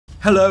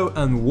Hello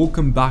and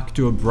welcome back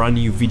to a brand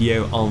new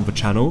video on the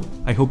channel.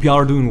 I hope you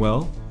are doing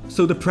well.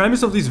 So the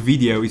premise of this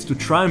video is to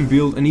try and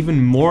build an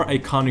even more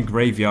iconic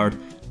graveyard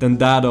than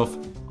that of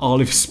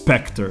Olive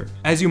Specter.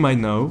 As you might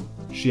know,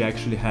 she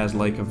actually has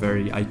like a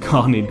very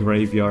iconic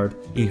graveyard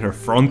in her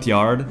front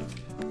yard.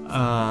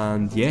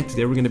 And yeah,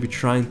 today we're gonna be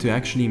trying to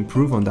actually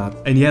improve on that.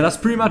 And yeah, that's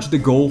pretty much the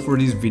goal for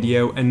this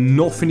video, and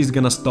nothing is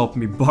gonna stop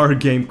me bar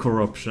game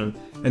corruption.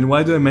 And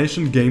why do I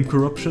mention game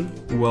corruption?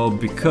 Well,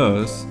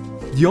 because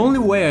the only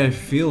way I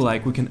feel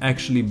like we can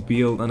actually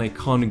build an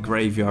iconic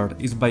graveyard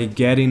is by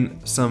getting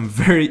some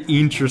very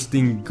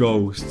interesting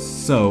ghosts.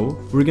 So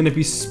we're gonna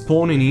be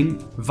spawning in,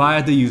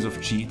 via the use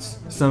of cheats,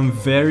 some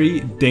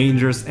very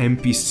dangerous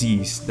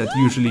NPCs that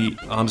usually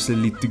honestly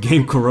lead to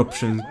game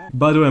corruption.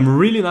 By the way, I'm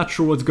really not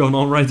sure what's going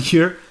on right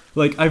here.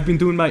 Like, I've been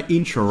doing my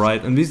intro,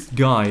 right? And this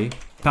guy,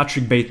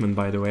 Patrick Bateman,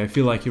 by the way, I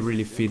feel like he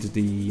really fits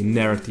the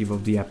narrative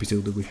of the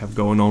episode that we have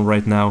going on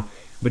right now.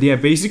 But yeah,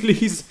 basically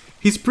he's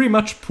pretty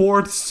much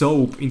poured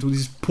soap into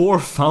this poor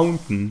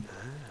fountain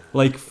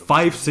like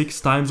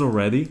 5-6 times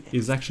already.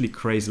 It's actually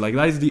crazy. Like,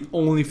 that is the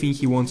only thing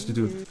he wants to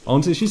do.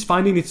 Honestly, she's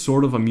finding it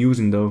sort of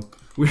amusing though.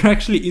 We're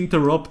actually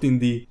interrupting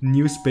the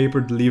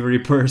newspaper delivery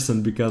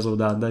person because of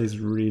that. That is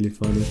really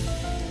funny.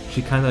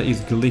 She kinda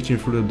is glitching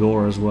through the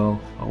door as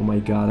well. Oh my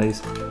god,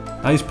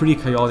 that is pretty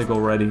chaotic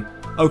already.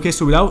 Okay,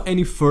 so without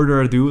any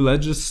further ado,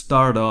 let's just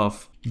start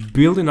off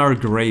building our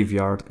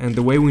graveyard. And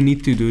the way we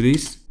need to do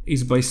this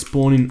is by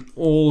spawning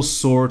all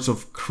sorts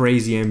of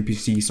crazy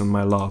NPCs on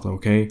my lot,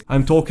 okay?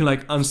 I'm talking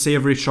like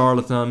Unsavory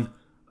Charlatan,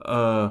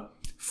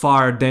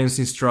 Fire Dance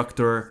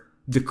Instructor,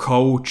 the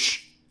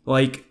Coach,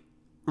 like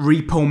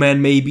Repo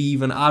Man maybe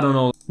even, I don't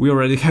know. We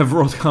already have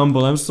Rod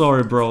Humble, I'm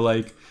sorry bro,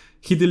 like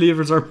he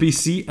delivers our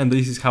PC and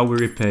this is how we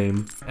repay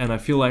him. And I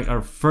feel like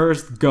our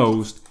first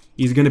ghost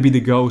is gonna be the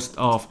ghost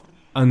of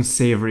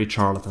Unsavory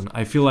Charlatan.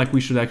 I feel like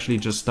we should actually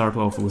just start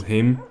off with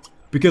him.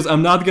 Because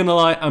I'm not gonna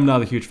lie, I'm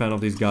not a huge fan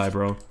of this guy,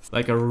 bro.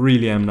 Like, I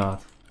really am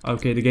not.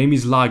 Okay, the game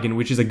is lagging,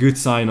 which is a good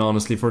sign,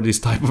 honestly, for this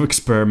type of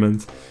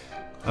experiment.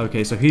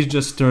 Okay, so he's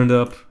just turned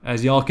up.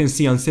 As y'all can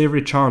see,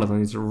 Unsavory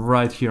Charlatan is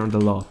right here on the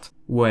lot.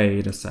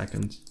 Wait a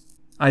second.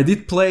 I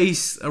did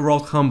place a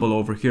Rock Humble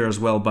over here as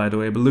well, by the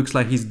way, but looks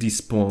like he's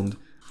despawned.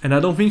 And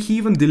I don't think he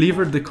even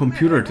delivered the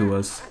computer to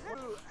us.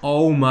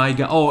 Oh my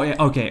god. Oh,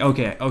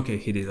 okay,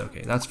 he did.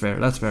 Okay, that's fair,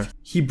 that's fair.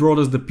 He brought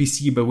us the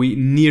PC, but we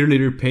nearly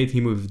repaid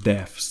him with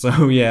death.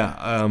 So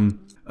yeah,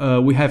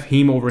 we have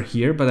him over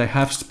here, but I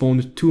have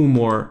spawned 2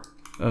 more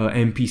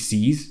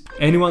NPCs.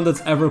 Anyone that's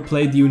ever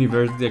played the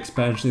University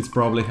expansion is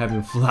probably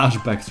having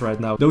flashbacks right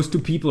now. Those 2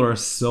 people are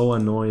so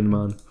annoying,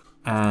 man.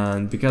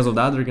 And because of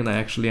that, they're gonna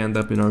actually end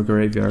up in our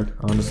graveyard,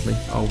 honestly.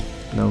 Oh,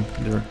 no,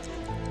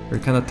 they're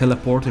kind of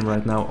teleporting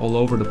right now all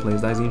over the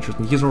place. That is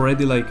interesting. He's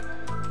already like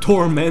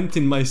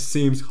tormenting my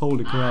Sims.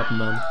 Holy crap,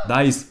 man.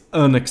 That is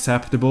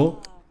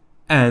unacceptable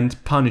and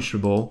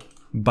punishable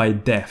by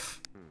death.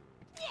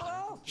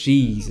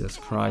 Jesus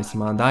Christ,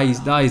 man. That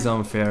is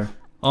unfair.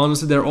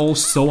 Honestly, they're all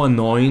so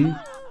annoying.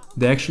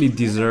 They actually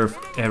deserve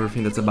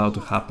everything that's about to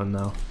happen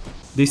now.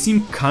 They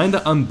seem kinda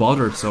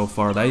unbothered so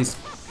far. That is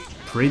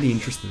pretty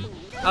interesting.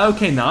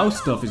 Okay, now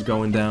stuff is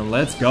going down.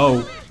 Let's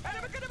go.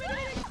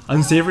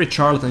 Unsavory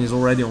Charlatan is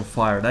already on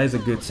fire. That is a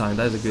good sign,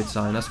 that is a good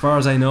sign. As far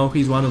as I know,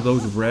 he's one of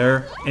those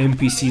rare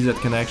NPCs that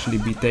can actually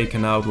be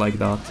taken out like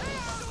that.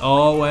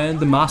 Oh,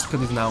 and the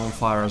mascot is now on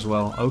fire as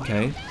well.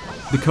 Okay.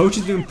 The coach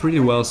is doing pretty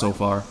well so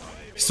far.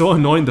 So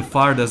annoying the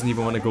fire doesn't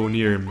even want to go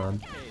near him,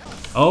 man.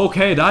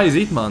 Okay, that is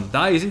it, man.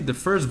 That is it. The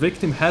first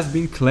victim has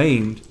been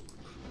claimed.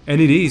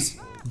 And it is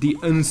the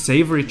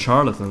Unsavory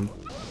Charlatan.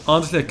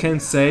 Honestly, I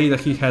can't say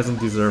that he hasn't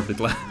deserved it.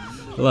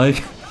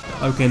 Like...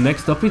 Okay,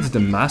 next up it's the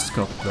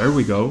mascot. There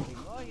we go.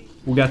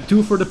 We got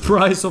 2 for the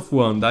price of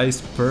 1. That is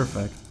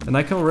perfect. And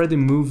I can already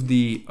move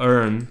the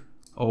urn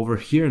over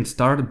here and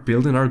start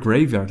building our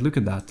graveyard. Look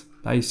at that.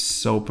 That is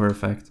so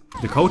perfect.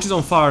 The coach is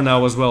on fire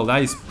now as well.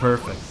 That is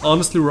perfect.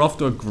 Honestly, we're off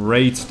to a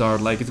great start.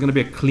 Like, it's gonna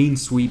be a clean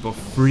sweep of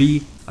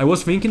 3. I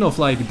was thinking of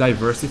like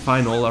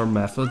diversifying all our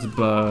methods,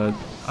 but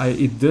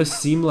it does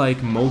seem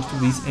like most of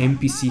these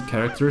NPC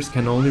characters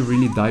can only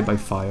really die by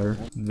fire.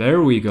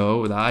 There we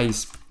go. That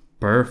is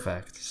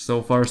perfect.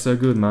 So far so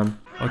good, man.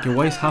 Okay,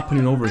 what is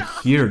happening over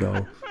here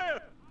though?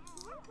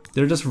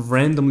 They're just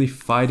randomly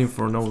fighting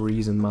for no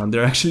reason, man.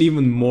 They're actually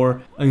even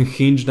more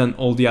unhinged than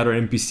all the other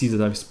NPCs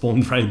that I've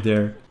spawned right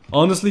there.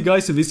 Honestly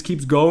guys, if this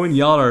keeps going,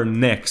 y'all are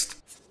next.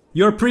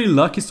 You're pretty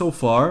lucky so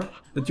far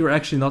that you're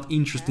actually not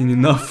interesting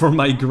enough for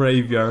my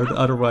graveyard.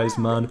 Otherwise,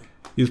 man,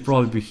 you'd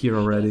probably be here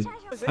already.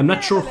 I'm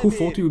not sure who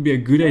thought it would be a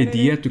good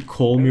idea to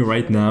call me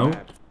right now.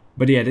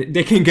 But yeah,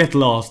 they can get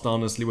lost,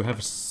 honestly. We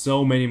have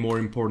so many more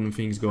important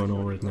things going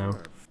on right now.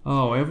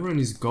 Oh, everyone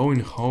is going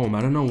home. I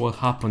don't know what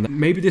happened.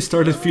 Maybe they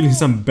started feeling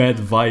some bad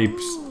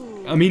vibes.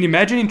 I mean,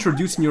 imagine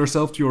introducing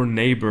yourself to your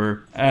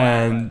neighbor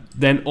and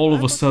then all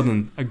of a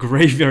sudden a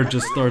graveyard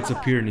just starts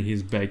appearing in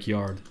his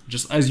backyard.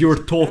 Just as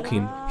you're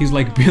talking, he's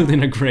like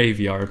building a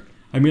graveyard.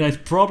 I mean,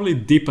 I'd probably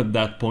dip at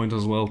that point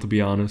as well, to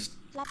be honest.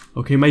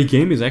 Okay, my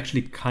game is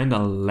actually kinda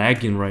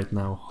lagging right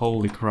now,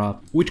 holy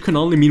crap. Which can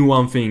only mean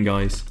one thing,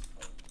 guys.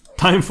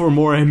 Time for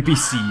more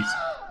NPCs.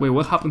 Wait,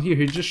 what happened here?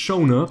 He's just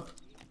shown up.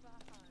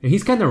 And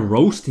he's kinda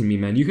roasting me,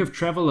 man. You have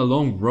traveled a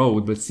long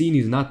road, but seeing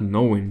is not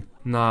knowing.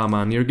 Nah,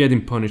 man, you're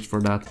getting punished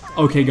for that.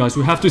 Okay, guys,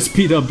 we have to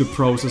speed up the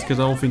process, because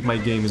I don't think my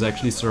game is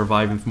actually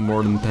surviving for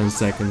more than 10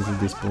 seconds at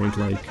this point,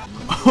 like...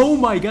 Oh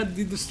my god,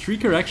 did the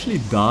streaker actually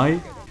die?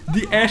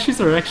 The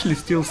ashes are actually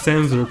still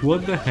censored,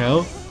 what the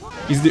hell?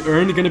 Is the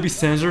urn gonna be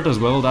censored as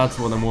well? That's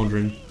what I'm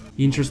wondering.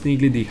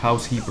 Interestingly, the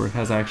housekeeper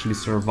has actually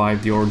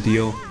survived the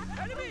ordeal.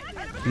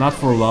 Not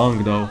for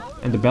long, though.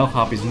 And the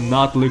bellhop is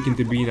not looking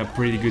to be in a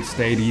pretty good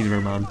state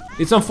either, man.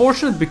 It's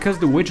unfortunate because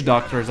the witch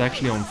doctor is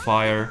actually on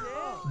fire.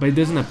 But it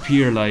doesn't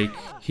appear like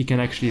he can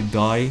actually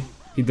die.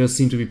 He does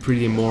seem to be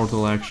pretty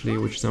immortal actually,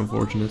 which is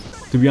unfortunate.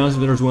 To be honest,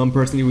 if there's one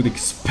person you would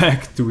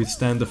expect to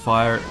withstand the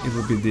fire, it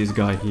would be this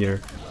guy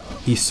here.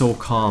 He's so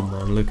calm,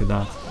 man, look at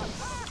that.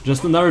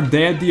 Just another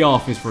day at the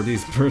office for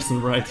this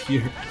person right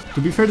here.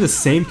 To be fair, the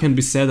same can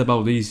be said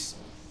about this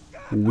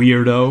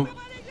weirdo.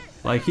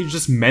 Like, he's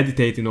just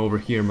meditating over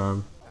here,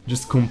 man.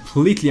 Just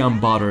completely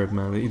unbothered,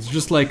 man. It's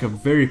just like a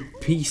very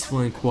peaceful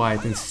and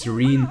quiet and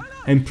serene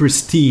and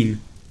pristine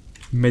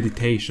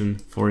meditation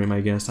for him, I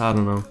guess. I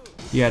don't know.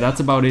 Yeah, that's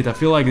about it. I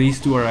feel like these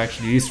two are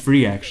actually, these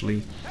three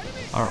actually,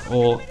 are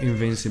all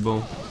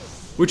invincible.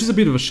 Which is a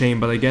bit of a shame,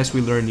 but I guess we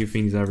learn new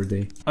things every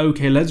day.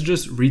 Okay, let's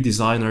just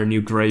redesign our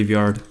new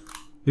graveyard.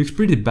 Looks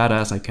pretty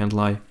badass, I can't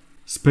lie.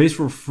 Space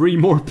for 3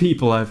 more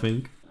people, I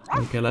think.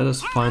 Okay, let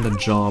us find a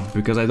job,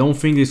 because I don't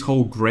think this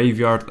whole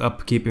graveyard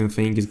upkeeping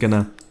thing is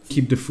gonna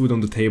keep the food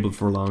on the table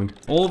for long.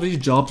 All of these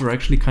jobs are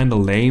actually kinda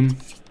lame.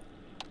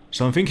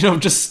 So I'm thinking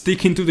of just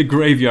sticking to the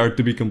graveyard,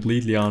 to be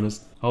completely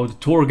honest. Oh, the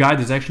tour guide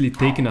is actually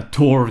taking a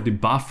tour of the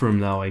bathroom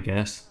now, I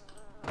guess.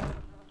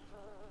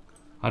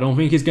 I don't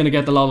think he's gonna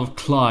get a lot of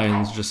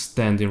clients just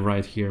standing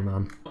right here,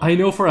 man. I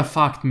know for a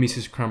fact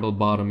Mrs.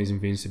 Crumblebottom is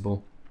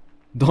invincible.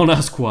 Don't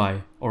ask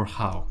why or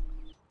how.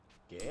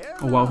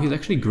 Oh wow, he's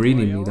actually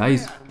greeting me.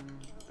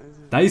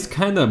 That is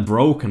kinda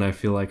broken, I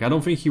feel like. I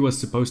don't think he was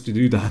supposed to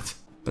do that.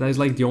 But that's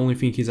like the only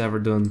thing he's ever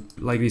done,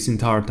 like this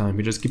entire time.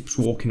 He just keeps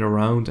walking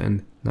around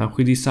and now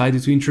he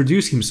decided to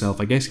introduce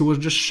himself. I guess he was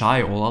just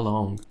shy all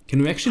along.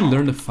 Can we actually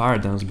learn the fire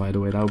dance, by the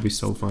way? That would be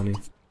so funny.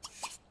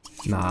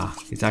 Nah,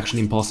 it's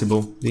actually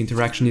impossible. The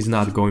interaction is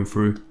not going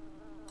through.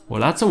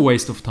 Well, that's a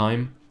waste of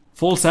time.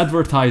 False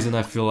advertising,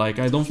 I feel like.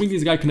 I don't think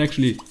this guy can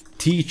actually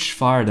teach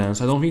fire dance.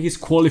 I don't think he's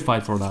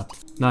qualified for that.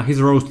 Nah,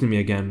 he's roasting me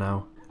again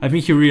now. I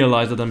think he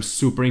realized that I'm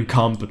super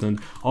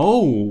incompetent.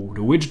 Oh,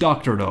 the witch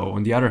doctor though,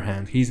 on the other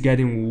hand, he's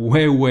getting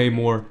way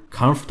more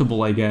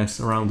comfortable, I guess,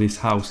 around this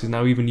house. He's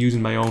now even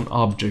using my own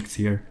objects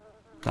here.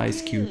 That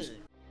is cute.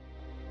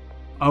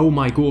 Oh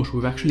my gosh,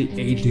 we've actually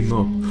aged him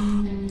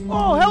up.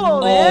 Oh, hello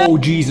there! Oh,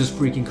 Jesus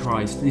freaking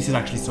Christ. This is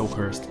actually so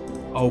cursed.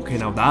 Okay,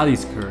 now that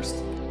is cursed.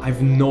 I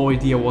have no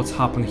idea what's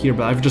happened here,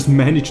 but I've just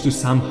managed to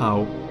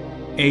somehow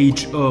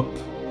age up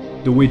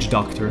the witch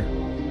doctor.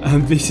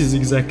 And this is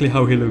exactly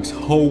how he looks.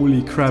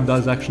 Holy crap,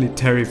 that's actually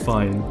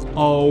terrifying.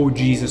 Oh,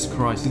 Jesus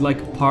Christ, he's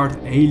like part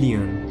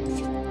alien.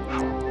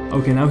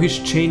 Okay, now he's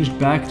changed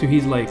back to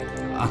his like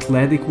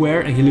athletic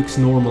wear and he looks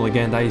normal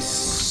again. That is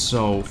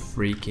so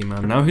freaky,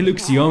 man. Now he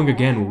looks young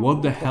again.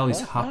 What the hell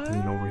is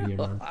happening over here,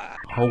 man?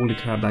 Holy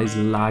crap, that is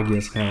laggy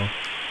as hell.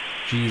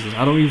 Jesus,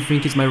 I don't even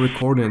think it's my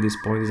recording at this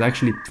point. It's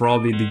actually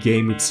probably the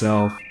game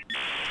itself.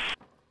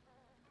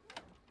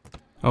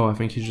 Oh, I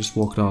think he just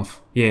walked off.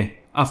 Yeah.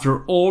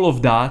 After all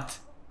of that,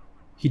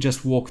 he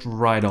just walked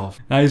right off.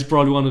 That is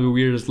probably one of the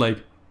weirdest,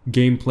 like,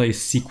 gameplay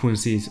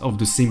sequences of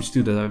The Sims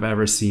 2 that I've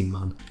ever seen,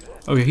 man.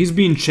 Okay, he's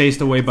being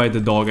chased away by the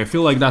dog. I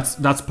feel like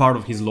that's part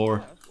of his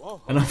lore.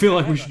 And I feel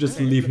like we should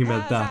just leave him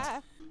at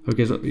that.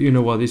 Okay, so, you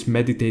know what, this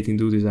meditating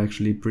dude is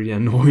actually pretty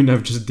annoying.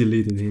 I've just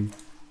deleted him.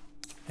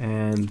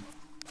 And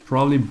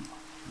probably,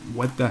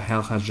 what the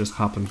hell has just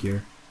happened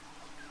here?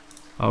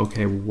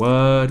 Okay,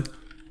 what?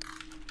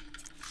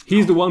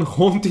 He's the one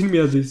haunting me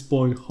at this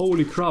point.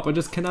 Holy crap, I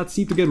just cannot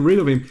seem to get rid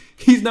of him.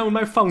 He's now in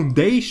my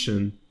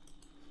foundation.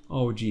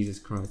 Oh, Jesus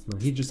Christ,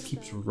 man. He just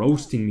keeps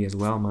roasting me as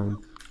well, man.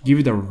 Give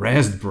it a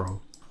rest,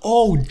 bro.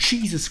 Oh,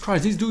 Jesus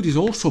Christ, this dude is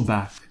also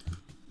back.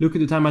 Look at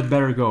the time I'd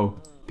better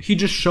go. He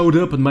just showed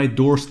up at my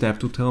doorstep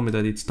to tell me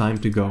that it's time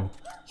to go.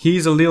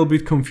 He's a little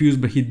bit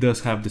confused, but he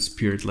does have the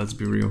spirit, let's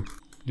be real.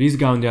 This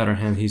guy, on the other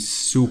hand, he's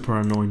super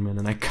annoying, man,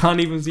 and I can't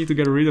even seem to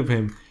get rid of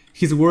him.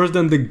 He's worse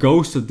than the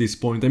ghosts at this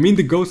point. I mean,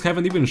 the ghosts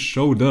haven't even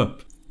showed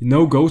up.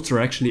 No ghosts are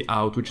actually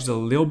out, which is a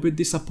little bit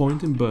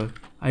disappointing, but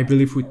I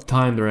believe with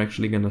time they're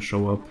actually gonna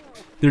show up.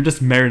 They're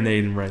just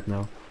marinating right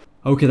now.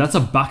 Okay, that's a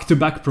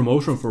back-to-back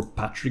promotion for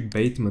Patrick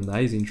Bateman.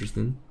 That is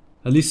interesting.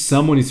 At least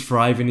someone is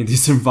thriving in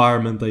this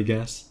environment, I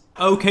guess.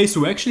 Okay,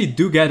 so we actually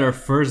do get our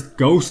first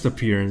ghost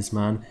appearance,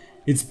 man.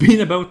 It's been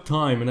about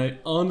time, and I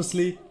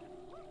honestly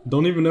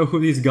don't even know who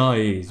this guy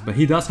is. But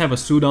he does have a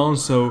suit on,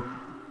 so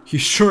he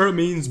sure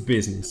means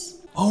business.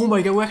 Oh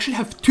my god, we actually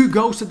have 2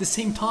 ghosts at the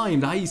same time.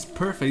 That is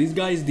perfect. This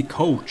guy is the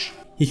coach.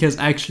 He has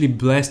actually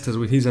blessed us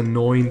with his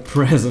annoying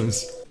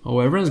presence. Oh,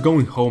 everyone's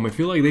going home. I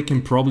feel like they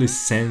can probably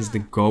sense the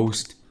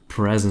ghost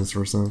presence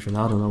or something.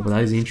 I don't know, but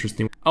that is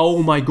interesting.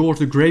 Oh my god,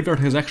 the graveyard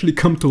has actually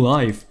come to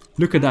life.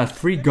 Look at that,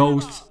 3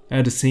 ghosts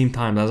at the same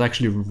time. That's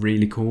actually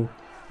really cool.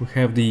 We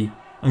have the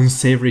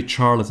unsavory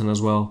charlatan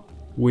as well,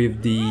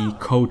 with the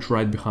coach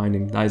right behind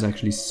him. That is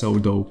actually so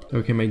dope.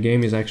 Okay, my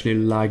game is actually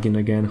lagging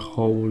again.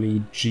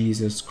 Holy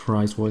Jesus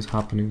Christ, what is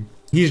happening?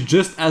 He's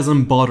just as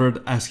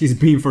unbothered as he's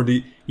been for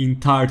the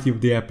entirety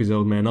of the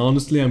episode, man.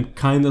 Honestly, I'm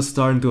kinda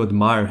starting to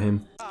admire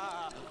him.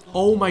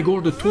 Oh my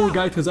god, the tour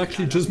guide has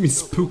actually just been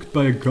spooked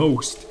by a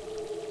ghost.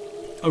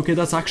 Okay,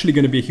 that's actually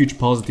gonna be a huge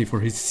positive for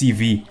his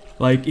CV.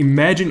 Like,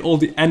 imagine all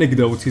the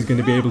anecdotes he's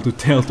gonna be able to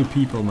tell to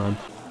people, man.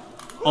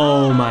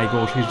 Oh my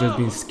gosh, he's just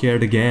been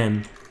scared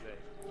again.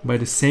 By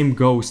the same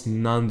ghost,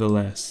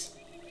 nonetheless.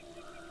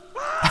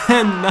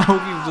 And now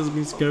he's just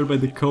been scared by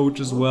the coach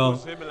as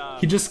well.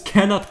 He just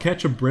cannot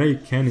catch a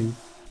break, can he?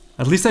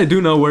 At least I do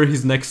know where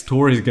his next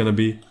tour is gonna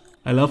be.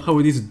 I love how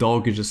this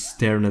dog is just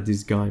staring at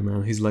this guy,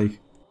 man. He's like,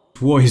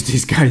 what is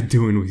this guy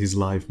doing with his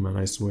life, man,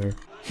 I swear.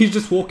 He's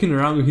just walking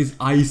around with his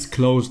eyes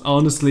closed,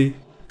 honestly.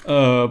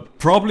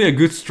 Probably a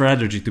good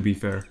strategy, to be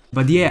fair.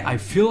 But yeah, I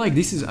feel like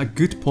this is a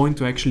good point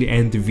to actually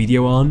end the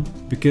video on,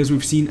 because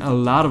we've seen a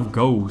lot of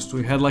ghosts.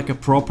 We had like a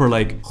proper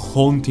like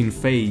haunting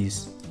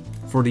phase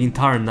for the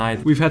entire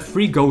night. We've had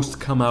 3 ghosts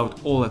come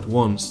out all at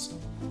once,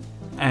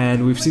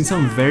 and we've seen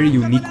some very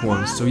unique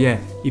ones. So yeah,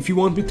 if you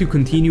want me to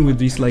continue with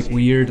this like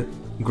weird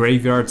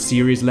graveyard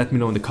series, let me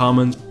know in the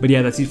comments. But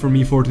yeah, that's it for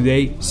me for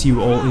today. See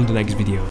you all in the next video.